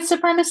with white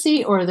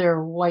supremacy, or they're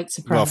white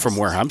supremacists? Well, from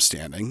where I'm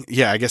standing,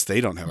 yeah, I guess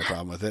they don't have a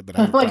problem with it. But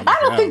I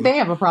don't think they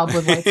have a problem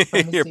with white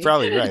supremacy. You're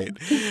probably right.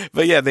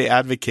 But yeah, they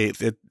advocate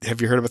it.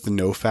 Have you heard about the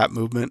No Fap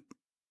movement?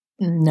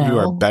 No. You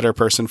are a better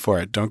person for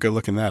it. Don't go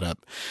looking that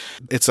up.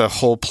 It's a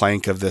whole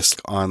plank of this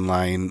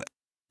online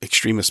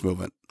extremist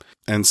movement.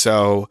 And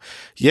so,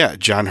 yeah,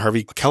 John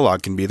Harvey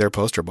Kellogg can be their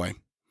poster boy.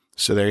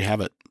 So there you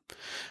have it.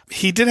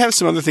 He did have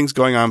some other things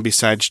going on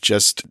besides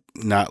just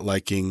not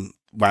liking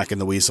Whacking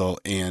the Weasel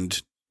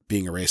and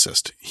being a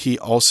racist. He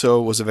also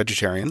was a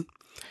vegetarian.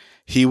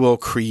 He will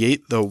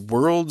create the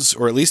world's,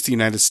 or at least the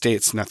United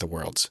States, not the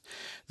world's,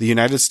 the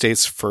United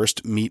States'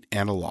 first meat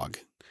analog.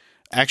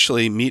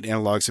 Actually, meat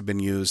analogs have been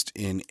used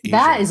in Asia.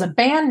 That is a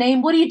band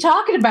name. What are you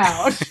talking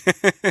about?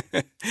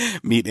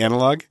 Meat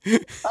analog?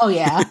 Oh,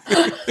 yeah.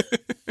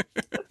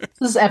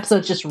 This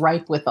episode's just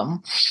ripe with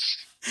them.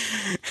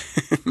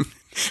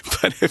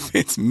 But if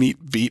it's meat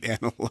beat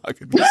analog,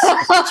 it'd be so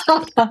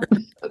much better.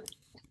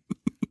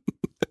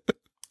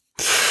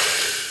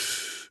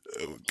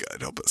 Oh,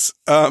 God, help us.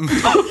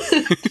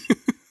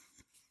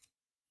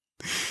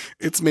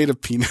 It's made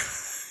of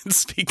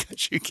peanuts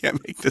because you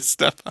can't make this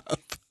stuff up.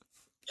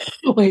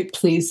 Wait,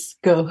 please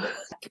go.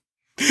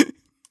 This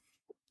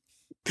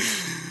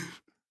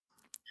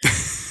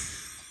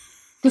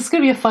is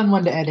going to be a fun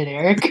one to edit,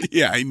 Eric.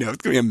 Yeah, I know.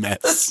 It's going to be a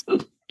mess.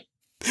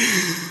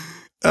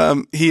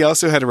 He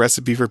also had a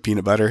recipe for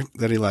peanut butter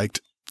that he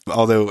liked.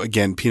 Although,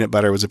 again, peanut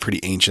butter was a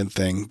pretty ancient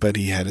thing, but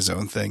he had his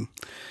own thing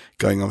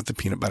going on with the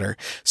peanut butter.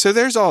 So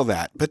there's all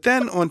that. But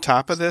then on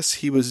top of this,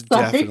 he was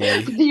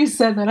definitely... You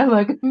said that. I'm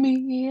like,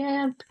 me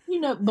and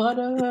peanut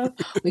butter.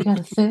 We got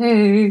a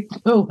thing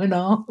going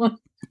on.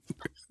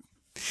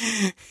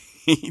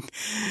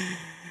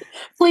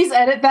 Please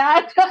edit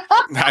that.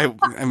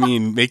 I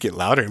mean, make it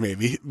louder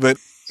maybe, but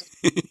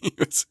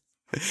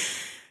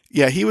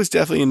he was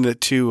definitely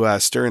into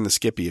stirring the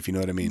Skippy, if you know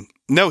what I mean.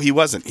 No, he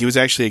wasn't. He was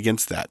actually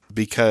against that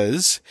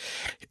because,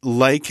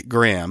 like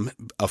Graham,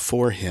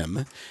 for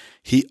him,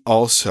 he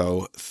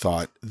also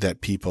thought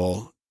that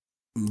people,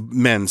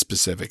 men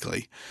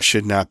specifically,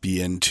 should not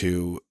be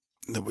into.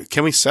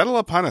 Can we settle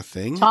upon a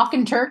thing?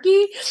 Talking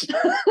turkey?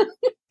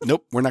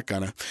 Nope, we're not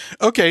gonna.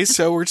 Okay,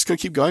 so we're just gonna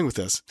keep going with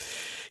this.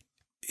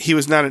 He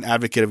was not an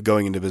advocate of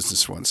going into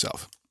business for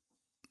oneself.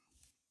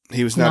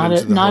 He was not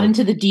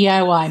into the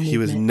DIY movement. He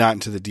was not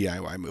into the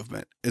DIY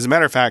movement. As a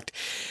matter of fact,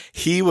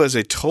 he was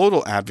a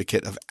total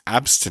advocate of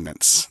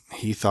abstinence.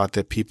 He thought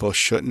that people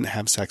shouldn't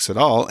have sex at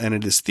all, and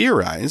it is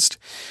theorized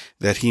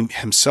that he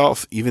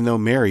himself, even though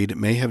married,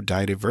 may have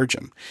died a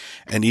virgin.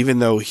 And even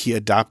though he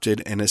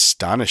adopted an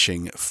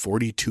astonishing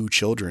 42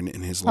 children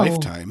in his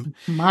lifetime,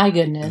 my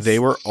goodness, they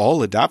were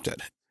all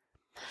adopted.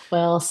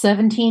 Well,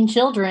 17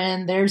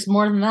 children, there's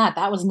more than that.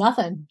 That was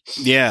nothing.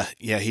 Yeah.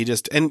 He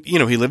just, and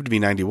he lived to be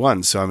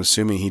 91. So I'm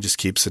assuming he just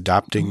keeps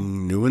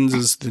adopting new ones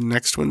as the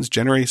next one's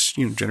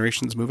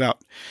generations move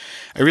out.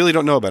 I really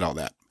don't know about all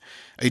that.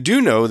 I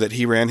do know that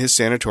he ran his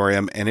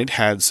sanatorium and it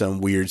had some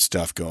weird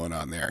stuff going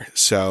on there.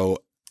 So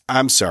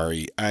I'm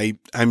sorry.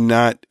 I'm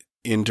not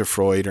into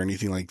Freud or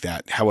anything like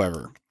that.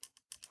 However,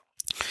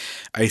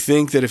 I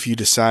think that if you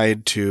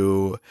decide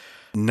to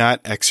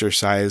not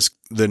exercise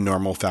the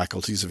normal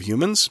faculties of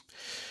humans,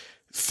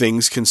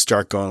 things can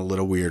start going a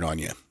little weird on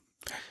you.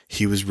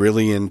 He was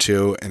really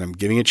into, and I'm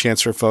giving a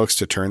chance for folks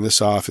to turn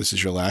this off. This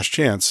is your last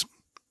chance.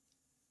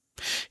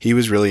 He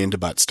was really into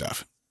butt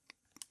stuff.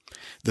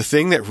 The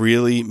thing that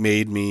really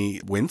made me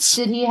wince.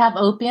 Did he have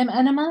opium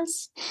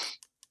enemas?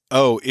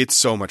 Oh, it's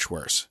so much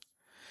worse.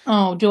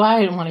 Oh, do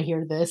I want to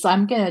hear this?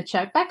 I'm going to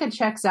check. Becca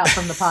checks out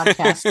from the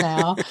podcast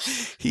now.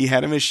 He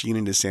had a machine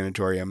in his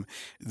sanatorium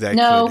that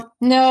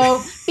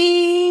No,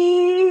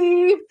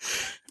 beep.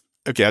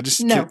 Okay,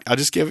 Can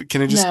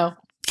I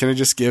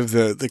just give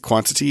the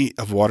quantity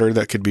of water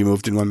that could be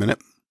moved in 1 minute?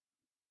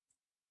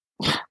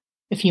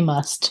 If you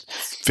must.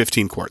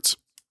 15 quarts.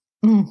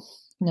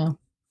 No.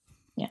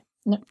 Yeah.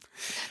 No.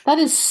 That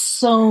is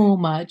so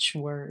much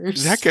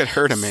worse. That could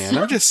hurt a man.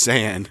 I'm just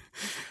saying.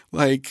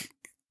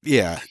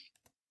 Yeah.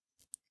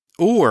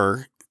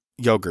 Or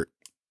yogurt.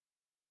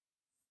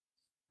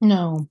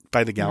 No.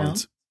 By the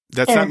gallons. No.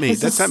 That's Eric, not me.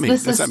 That's not me.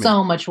 This is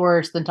so much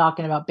worse than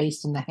talking about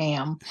basting the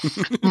ham.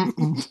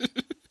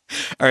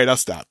 All right, I'll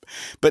stop.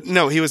 But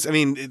no,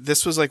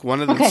 this was like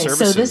one of the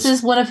services. So this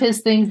is one of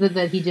his things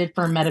that he did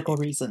for medical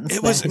reasons.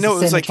 It was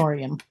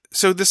sanatorium.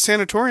 So this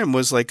sanatorium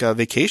was like a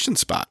vacation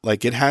spot.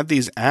 Like it had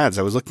these ads.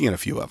 I was looking at a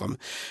few of them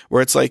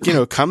where it's like,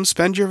 come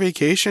spend your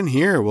vacation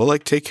here. We'll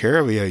take care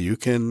of you. You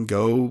can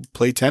go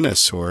play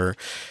tennis or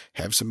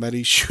have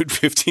somebody shoot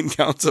 15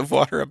 gallons of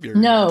water up your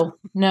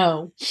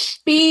No.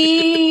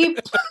 Beep.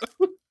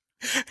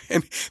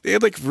 And they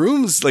had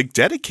rooms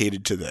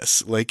dedicated to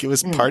this. It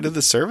was part of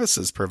the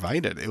services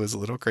provided. It was a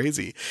little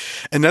crazy.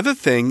 Another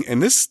thing,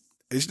 and this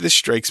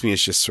strikes me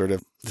as just sort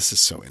of, this is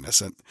so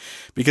innocent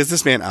because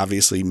this man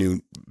obviously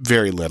knew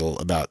very little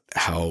about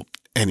how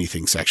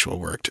anything sexual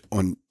worked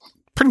on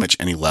pretty much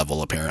any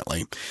level,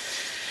 apparently.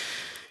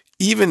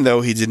 Even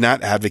though he did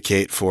not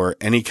advocate for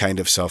any kind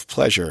of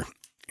self-pleasure,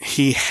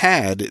 he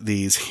had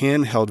these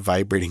handheld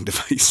vibrating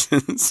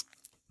devices.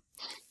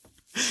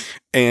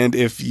 And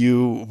if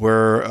you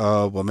were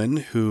a woman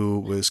who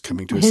was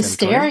coming to a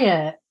sanatorium,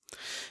 hysteria.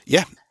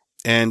 Yeah.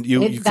 And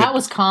that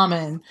was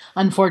common,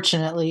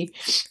 unfortunately.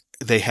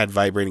 They had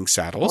vibrating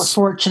saddles. Or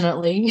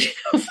fortunately.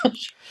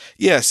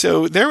 Yeah,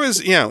 so there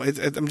was,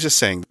 I'm just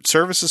saying,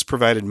 services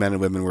provided men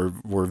and women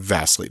were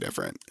vastly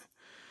different.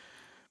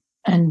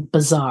 And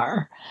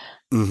bizarre.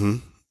 Mm-hmm.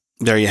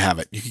 There you have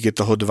it. You could get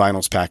the whole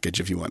Divinals package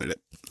if you wanted it.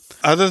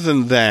 Other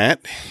than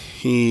that,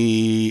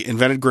 he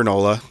invented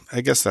granola.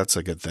 I guess that's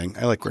a good thing.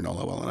 I like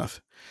granola well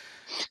enough.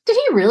 Did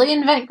he really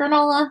invent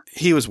granola?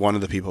 He was one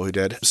of the people who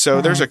did.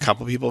 So there's a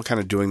couple people kind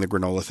of doing the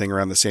granola thing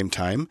around the same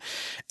time.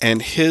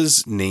 And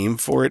his name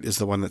for it is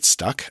the one that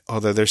stuck,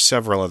 although there's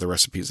several other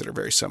recipes that are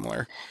very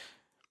similar.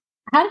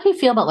 How did he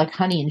feel about like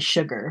honey and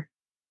sugar?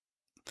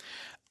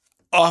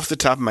 Off the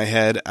top of my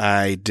head,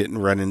 I didn't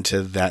run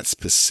into that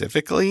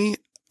specifically,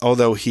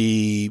 although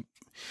he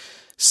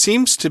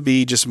seems to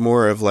be just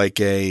more of like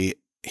he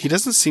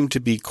doesn't seem to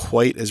be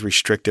quite as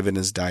restrictive in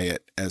his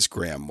diet as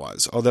Graham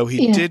was, although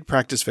he did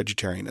practice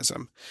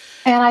vegetarianism.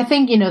 And I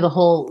think, the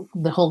whole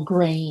whole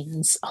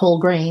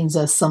grains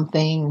as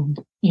something,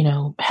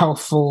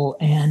 healthful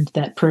and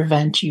that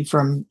prevent you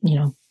from,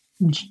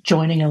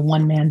 joining a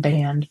one-man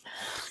band.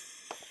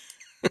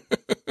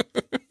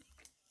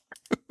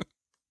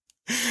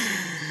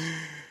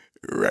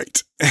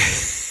 Right.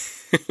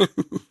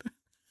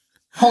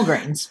 Whole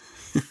grains.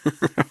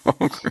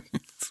 Whole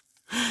grains.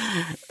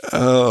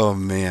 Oh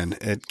man,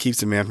 it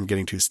keeps a man from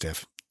getting too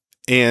stiff.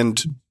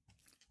 And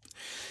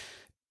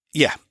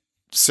yeah,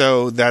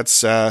 so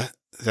that's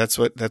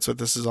what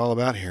this is all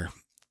about here.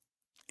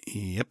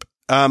 Yep.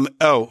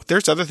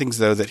 There's other things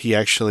though that he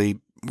actually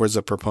was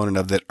a proponent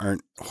of that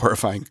aren't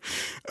horrifying.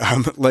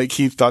 Like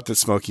he thought that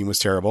smoking was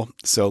terrible,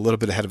 so a little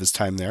bit ahead of his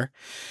time there,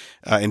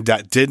 and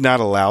did not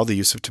allow the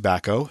use of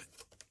tobacco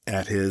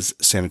at his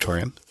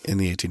sanatorium in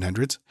the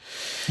 1800s.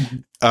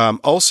 Mm-hmm.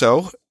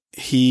 Also,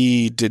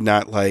 he did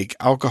not like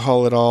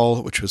alcohol at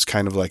all, which was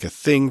kind of like a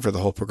thing for the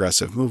whole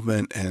progressive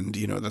movement. And,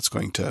 that's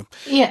going to...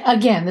 Yeah,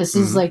 again, this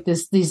is like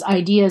these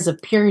ideas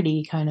of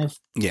purity kind of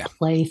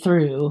play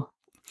through.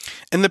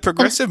 And the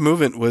progressive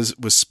movement was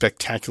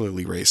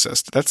spectacularly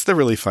racist. That's the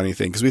really funny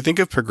thing, because we think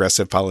of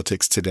progressive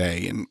politics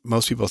today, and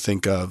most people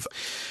think of,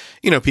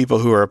 people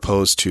who are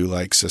opposed to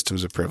like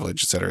systems of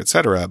privilege, et cetera, et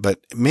cetera. But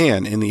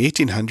man, in the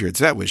 1800s,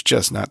 that was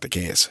just not the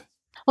case.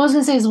 I was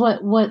going to say is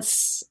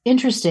what's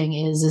interesting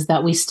is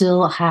that we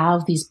still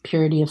have these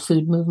purity of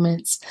food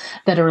movements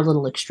that are a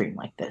little extreme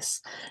like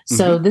this.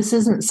 So this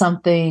isn't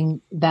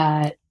something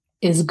that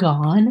is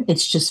gone.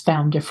 It's just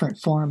found different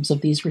forms of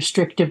these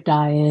restrictive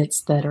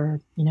diets that are,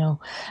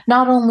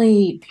 not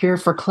only pure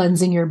for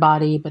cleansing your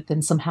body, but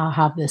then somehow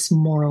have this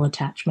moral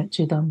attachment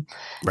to them.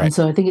 Right. And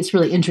so I think it's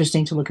really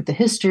interesting to look at the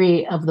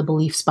history of the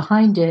beliefs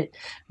behind it,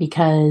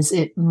 because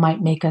it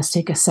might make us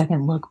take a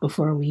second look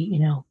before we,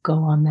 go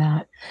on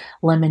that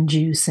lemon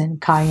juice and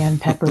cayenne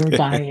pepper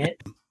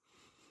diet.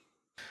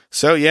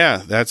 So yeah,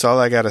 that's all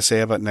I got to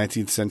say about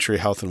 19th century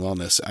health and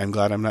wellness. I'm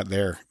glad I'm not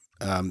there.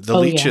 The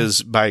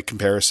leeches, by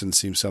comparison,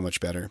 seem so much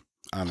better,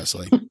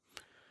 honestly.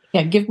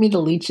 Yeah, give me the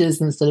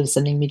leeches instead of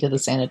sending me to the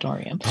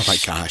sanatorium. Oh my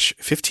gosh.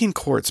 15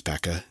 quarts,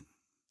 Becca.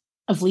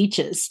 Of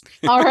leeches.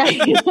 All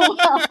right.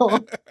 Well,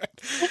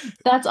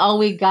 that's all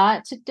we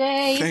got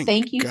today.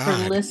 Thank you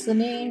for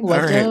listening. All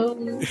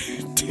right.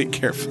 Take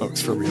care,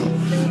 folks, for real.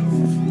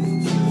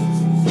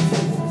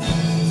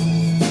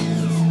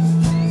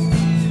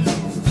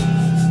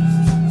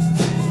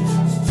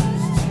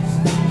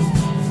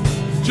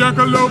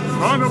 Jackalope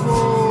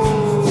Carnival!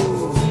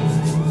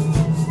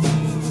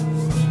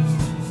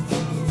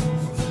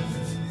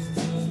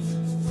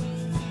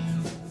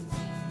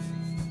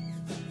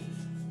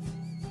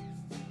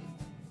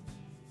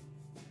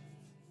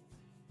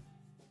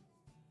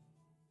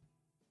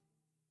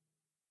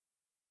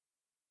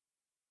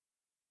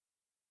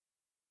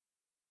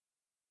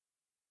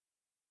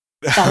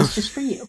 That was just for you.